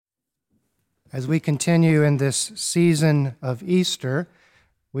As we continue in this season of Easter,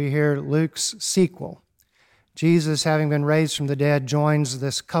 we hear Luke's sequel. Jesus, having been raised from the dead, joins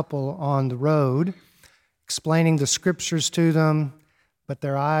this couple on the road, explaining the scriptures to them, but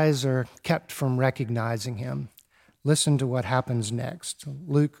their eyes are kept from recognizing him. Listen to what happens next.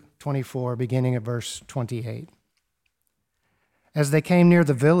 Luke 24, beginning at verse 28. As they came near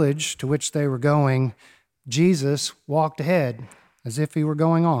the village to which they were going, Jesus walked ahead as if he were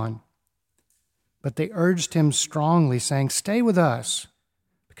going on. But they urged him strongly, saying, "Stay with us,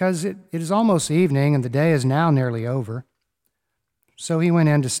 because it is almost evening, and the day is now nearly over." So he went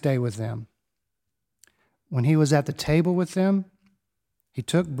in to stay with them. When he was at the table with them, he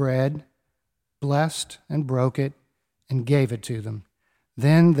took bread, blessed and broke it, and gave it to them.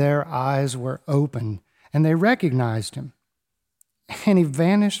 Then their eyes were opened, and they recognized him. And he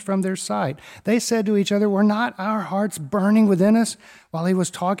vanished from their sight. They said to each other, "Were not our hearts burning within us while he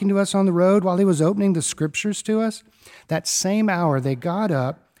was talking to us on the road, while he was opening the scriptures to us?" That same hour they got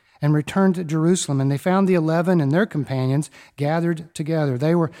up and returned to Jerusalem, and they found the 11 and their companions gathered together.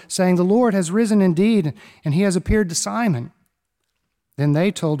 They were saying, "The Lord has risen indeed, and he has appeared to Simon." Then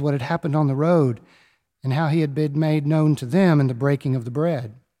they told what had happened on the road and how he had been made known to them in the breaking of the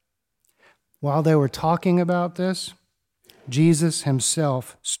bread. While they were talking about this, Jesus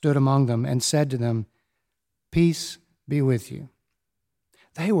himself stood among them and said to them, "Peace be with you."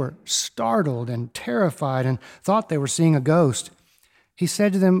 They were startled and terrified and thought they were seeing a ghost. He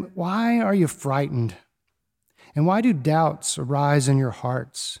said to them, "Why are you frightened? And why do doubts arise in your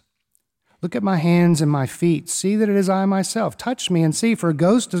hearts? Look at my hands and my feet. See that it is I myself. Touch me and see, for a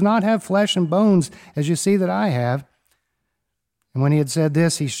ghost does not have flesh and bones as you see that I have." And when he had said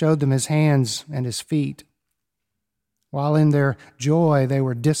this, he showed them his hands and his feet. While in their joy they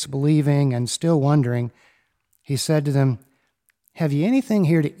were disbelieving and still wondering, he said to them, "Have you anything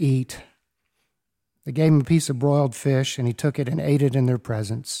here to eat?" They gave him a piece of broiled fish, and he took it and ate it in their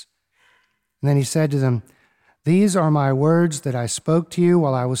presence. And then he said to them, "These are my words that I spoke to you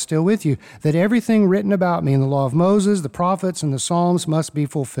while I was still with you, that everything written about me in the law of Moses, the prophets, and the Psalms must be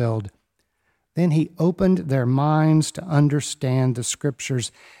fulfilled." Then he opened their minds to understand the scriptures,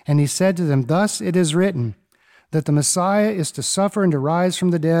 and he said to them, "Thus it is written, that the Messiah is to suffer and to rise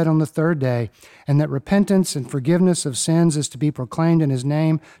from the dead on the third day, and that repentance and forgiveness of sins is to be proclaimed in his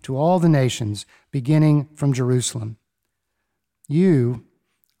name to all the nations, beginning from Jerusalem. You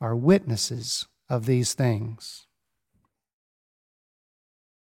are witnesses of these things."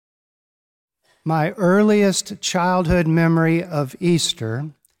 My earliest childhood memory of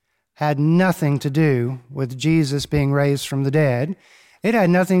Easter had nothing to do with Jesus being raised from the dead. It had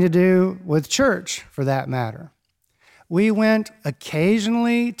nothing to do with church, for that matter. We went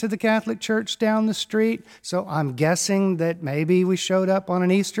occasionally to the Catholic Church down the street, so I'm guessing that maybe we showed up on an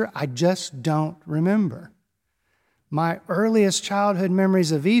Easter. I just don't remember. My earliest childhood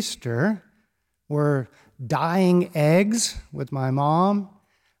memories of Easter were dyeing eggs with my mom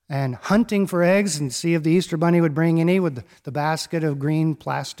and hunting for eggs and see if the Easter Bunny would bring any with the basket of green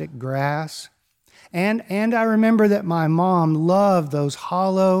plastic grass. And I remember that my mom loved those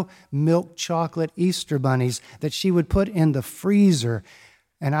hollow milk chocolate Easter bunnies that she would put in the freezer.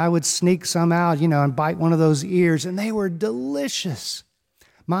 And I would sneak some out, and bite one of those ears, and they were delicious.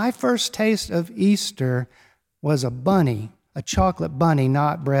 My first taste of Easter was a bunny, a chocolate bunny,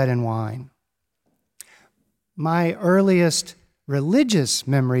 not bread and wine. My earliest religious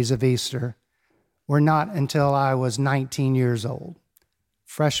memories of Easter were not until I was 19 years old,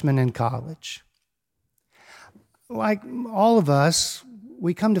 freshman in college. Like all of us,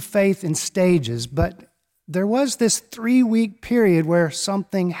 we come to faith in stages, but there was this 3-week period where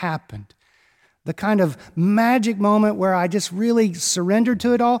something happened. The kind of magic moment where I just really surrendered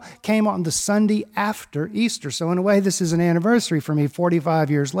to it all came on the Sunday after Easter. So in a way, this is an anniversary for me 45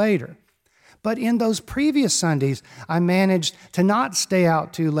 years later. But in those previous Sundays, I managed to not stay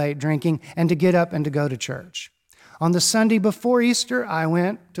out too late drinking and to get up and to go to church. On the Sunday before Easter, I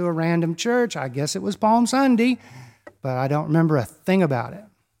went to a random church. I guess it was Palm Sunday, but I don't remember a thing about it.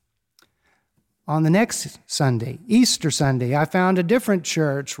 On the next Sunday, Easter Sunday, I found a different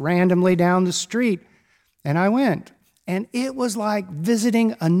church randomly down the street, and I went. And it was like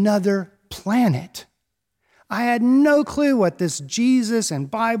visiting another planet. I had no clue what this Jesus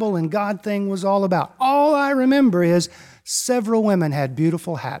and Bible and God thing was all about. All I remember is several women had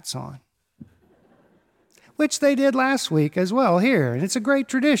beautiful hats on, which they did last week as well here, and it's a great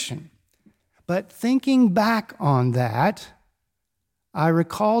tradition. But thinking back on that, I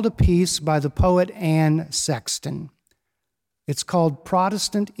recalled a piece by the poet Anne Sexton. It's called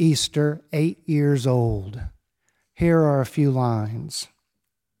Protestant Easter, 8 Years Old. Here are a few lines.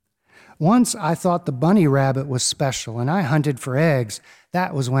 Once I thought the bunny rabbit was special, and I hunted for eggs.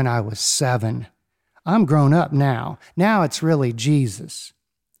 That was when I was 7. I'm grown up now. Now it's really Jesus.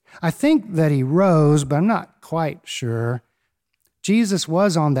 I think that he rose, but I'm not quite sure. Jesus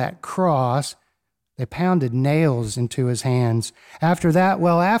was on that cross. They pounded nails into his hands. After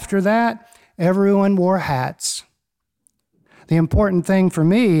that, everyone wore hats. The important thing for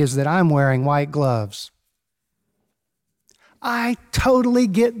me is that I'm wearing white gloves. I totally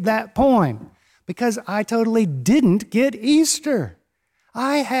get that poem because I totally didn't get Easter.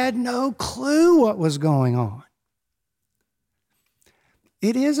 I had no clue what was going on.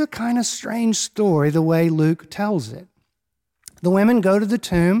 It is a kind of strange story the way Luke tells it. The women go to the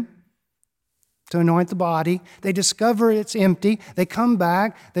tomb to anoint the body. They discover it's empty. They come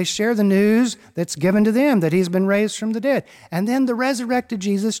back. They share the news that's given to them, that he's been raised from the dead. And then the resurrected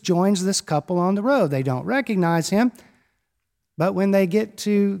Jesus joins this couple on the road. They don't recognize him. But when they get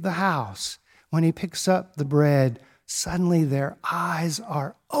to the house, when he picks up the bread, suddenly their eyes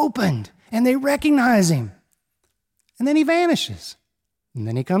are opened and they recognize him. And then he vanishes. And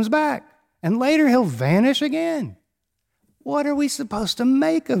then he comes back. And later he'll vanish again. What are we supposed to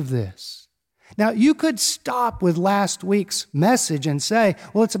make of this? Now, you could stop with last week's message and say,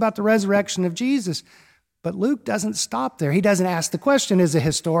 well, it's about the resurrection of Jesus. But Luke doesn't stop there. He doesn't ask the question, is it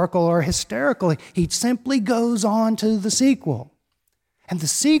historical or hysterical? He simply goes on to the sequel. And the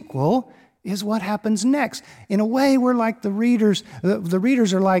sequel is what happens next. In a way, we're like the readers. The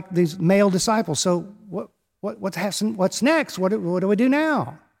readers are like these male disciples. So what's next? What do we do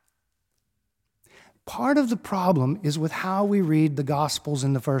now? Part of the problem is with how we read the Gospels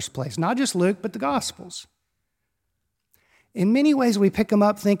in the first place. Not just Luke, but the Gospels. In many ways, we pick them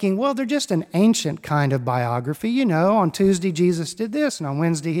up thinking, well, they're just an ancient kind of biography. You know, on Tuesday, Jesus did this, and on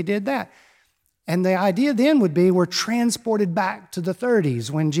Wednesday, he did that. And the idea then would be we're transported back to the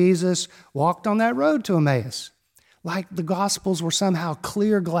 30s when Jesus walked on that road to Emmaus. Like the Gospels were somehow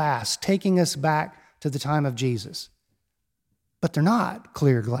clear glass, taking us back to the time of Jesus. But they're not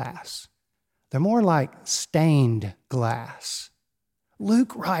clear glass. They're more like stained glass.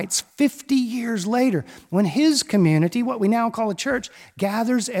 Luke writes 50 years later when his community, what we now call a church,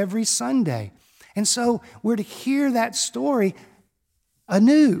 gathers every Sunday. And so we're to hear that story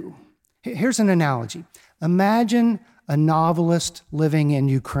anew. Here's an analogy. Imagine a novelist living in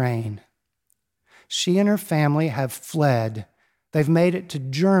Ukraine. She and her family have fled. They've made it to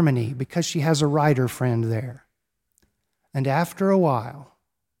Germany because she has a writer friend there. And after a while,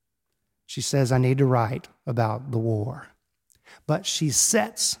 she says, I need to write about the war. But she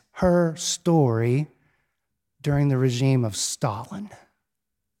sets her story during the regime of Stalin.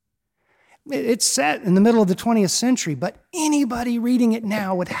 It's set in the middle of the 20th century, but anybody reading it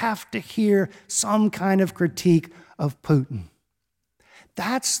now would have to hear some kind of critique of Putin.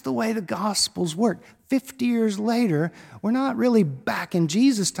 That's the way the Gospels work. 50 years later, we're not really back in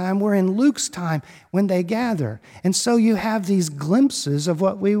Jesus' time, we're in Luke's time when they gather. And so you have these glimpses of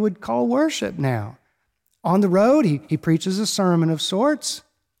what we would call worship now. On the road, he preaches a sermon of sorts.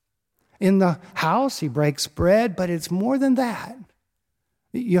 In the house, he breaks bread, but it's more than that.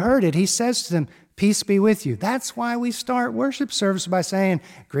 You heard it. He says to them, peace be with you. That's why we start worship service by saying,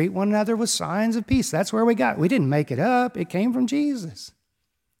 greet one another with signs of peace. That's where we got it. We didn't make it up. It came from Jesus.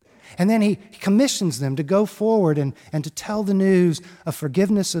 And then he commissions them to go forward and to tell the news of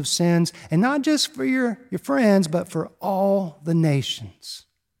forgiveness of sins, and not just for your friends, but for all the nations.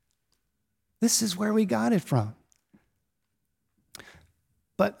 This is where we got it from.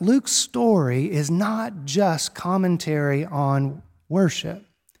 But Luke's story is not just commentary on worship.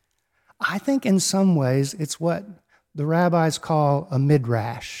 I think in some ways it's what the rabbis call a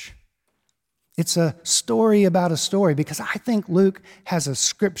midrash. It's a story about a story because I think Luke has a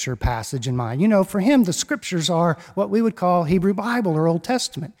scripture passage in mind. You know, for him, the scriptures are what we would call Hebrew Bible or Old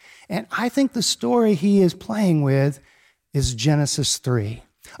Testament. And I think the story he is playing with is Genesis 3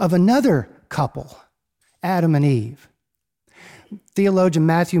 of another couple, Adam and Eve. Theologian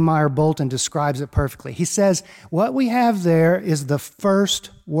Matthew Meyer Bolton describes it perfectly. He says, what we have there is the first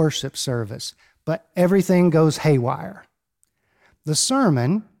worship service, but everything goes haywire. The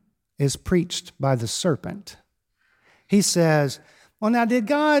sermon is preached by the serpent. He says, well, now, did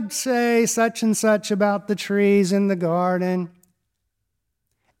God say such and such about the trees in the garden?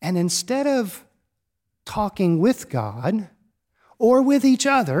 And instead of talking with God or with each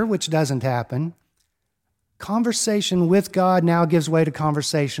other, which doesn't happen, conversation with God now gives way to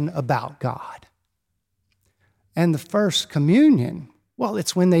conversation about God. And the first communion, well,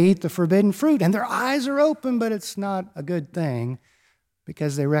 it's when they eat the forbidden fruit and their eyes are open, but it's not a good thing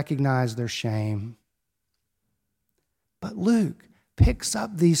because they recognize their shame. But Luke picks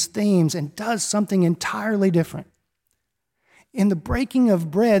up these themes and does something entirely different. In the breaking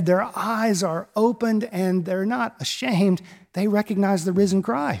of bread, their eyes are opened and they're not ashamed. They recognize the risen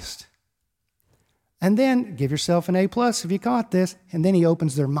Christ. And then, give yourself an A+ if you caught this, and then he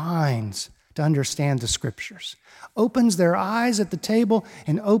opens their minds to understand the Scriptures. Opens their eyes at the table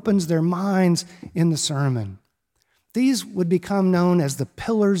and opens their minds in the sermon. These would become known as the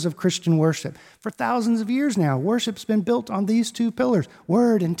pillars of Christian worship. For thousands of years now, worship's been built on these two pillars,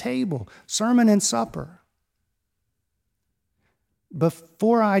 word and table, sermon and supper.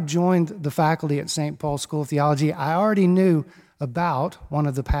 Before I joined the faculty at St. Paul School of Theology, I already knew about one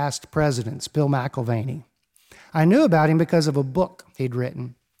of the past presidents, Bill McIlvaney. I knew about him because of a book he'd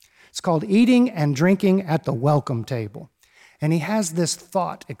written. It's called Eating and Drinking at the Welcome Table. And he has this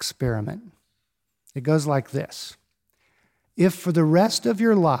thought experiment. It goes like this. If for the rest of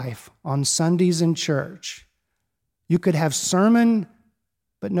your life on Sundays in church, you could have sermon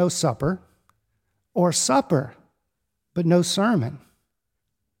but no supper, or supper but no sermon,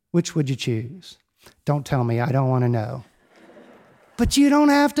 which would you choose? Don't tell me, I don't want to know. But you don't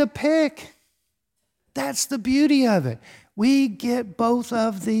have to pick. That's the beauty of it. We get both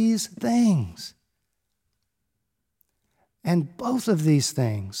of these things. And both of these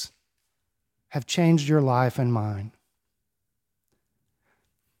things have changed your life and mine.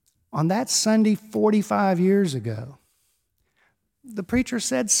 On that Sunday 45 years ago, the preacher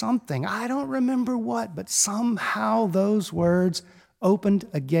said something. I don't remember what, but somehow those words opened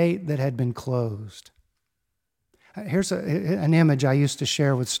a gate that had been closed. Here's an image I used to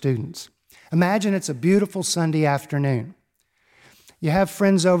share with students. Imagine it's a beautiful Sunday afternoon. You have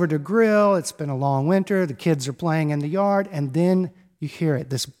friends over to grill. It's been a long winter. The kids are playing in the yard, and then you hear it,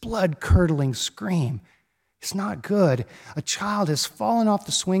 this blood-curdling scream. It's not good. A child has fallen off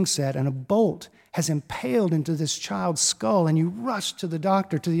the swing set, and a bolt has impaled into this child's skull, and you rush to the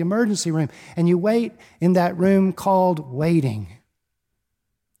doctor, to the emergency room, and you wait in that room called waiting.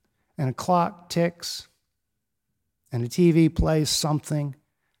 And a clock ticks, and a TV plays something,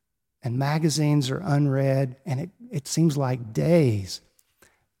 and magazines are unread, and it seems like days.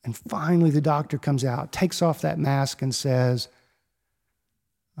 And finally the doctor comes out, takes off that mask and says,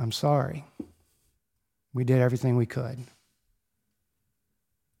 I'm sorry. We did everything we could.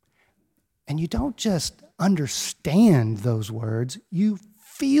 And you don't just understand those words, you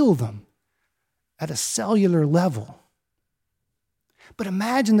feel them at a cellular level. But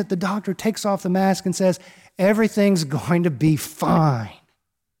imagine that the doctor takes off the mask and says, everything's going to be fine.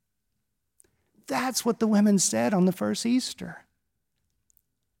 That's what the women said on the first Easter.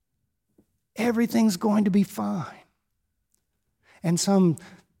 Everything's going to be fine. And some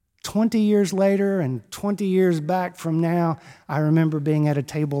 20 years later and 20 years back from now, I remember being at a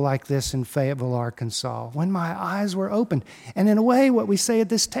table like this in Fayetteville, Arkansas, when my eyes were opened. And in a way, what we say at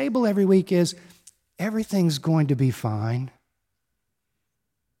this table every week is, everything's going to be fine.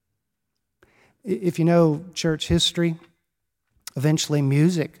 If you know church history, eventually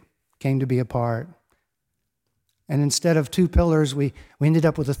music came to be a part. And instead of two pillars, we ended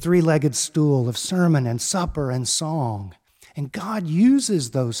up with a three-legged stool of sermon and supper and song. And God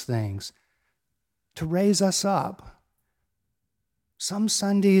uses those things to raise us up. Some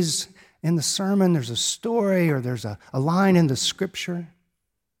Sundays in the sermon, there's a story or there's a line in the scripture.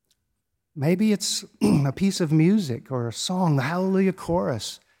 Maybe it's a piece of music or a song, the Hallelujah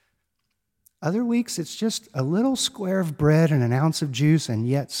chorus. Other weeks, it's just a little square of bread and an ounce of juice, and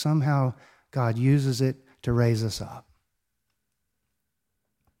yet somehow God uses it to raise us up.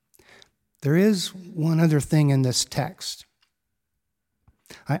 There is one other thing in this text.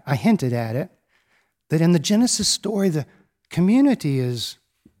 I hinted at it, that in the Genesis story, the community it's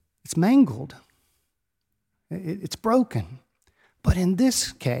mangled. It's broken. But in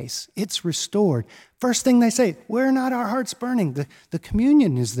this case, it's restored. First thing they say, we're not our hearts burning. The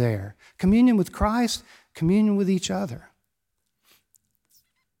communion is there. Communion with Christ, communion with each other.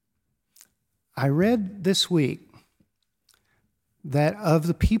 I read this week that of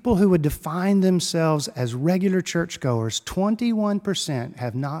the people who would define themselves as regular churchgoers, 21%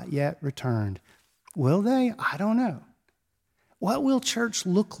 have not yet returned. Will they? I don't know. What will church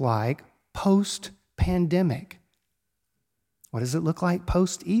look like post-pandemic? What does it look like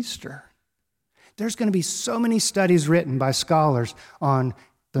post-Easter? There's going to be so many studies written by scholars on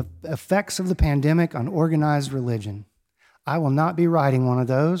the effects of the pandemic on organized religion. I will not be writing one of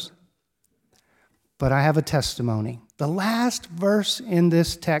those, but I have a testimony. The last verse in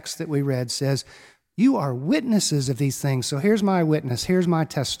this text that we read says, you are witnesses of these things. So here's my witness. Here's my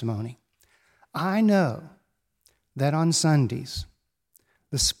testimony. I know that on Sundays,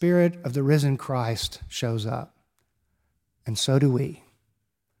 the Spirit of the risen Christ shows up. and so do we.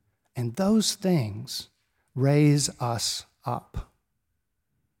 And those things raise us up.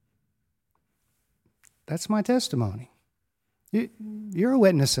 That's my testimony. You're a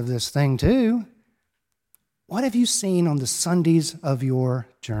witness of this thing too. What have you seen on the Sundays of your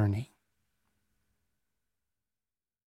journey?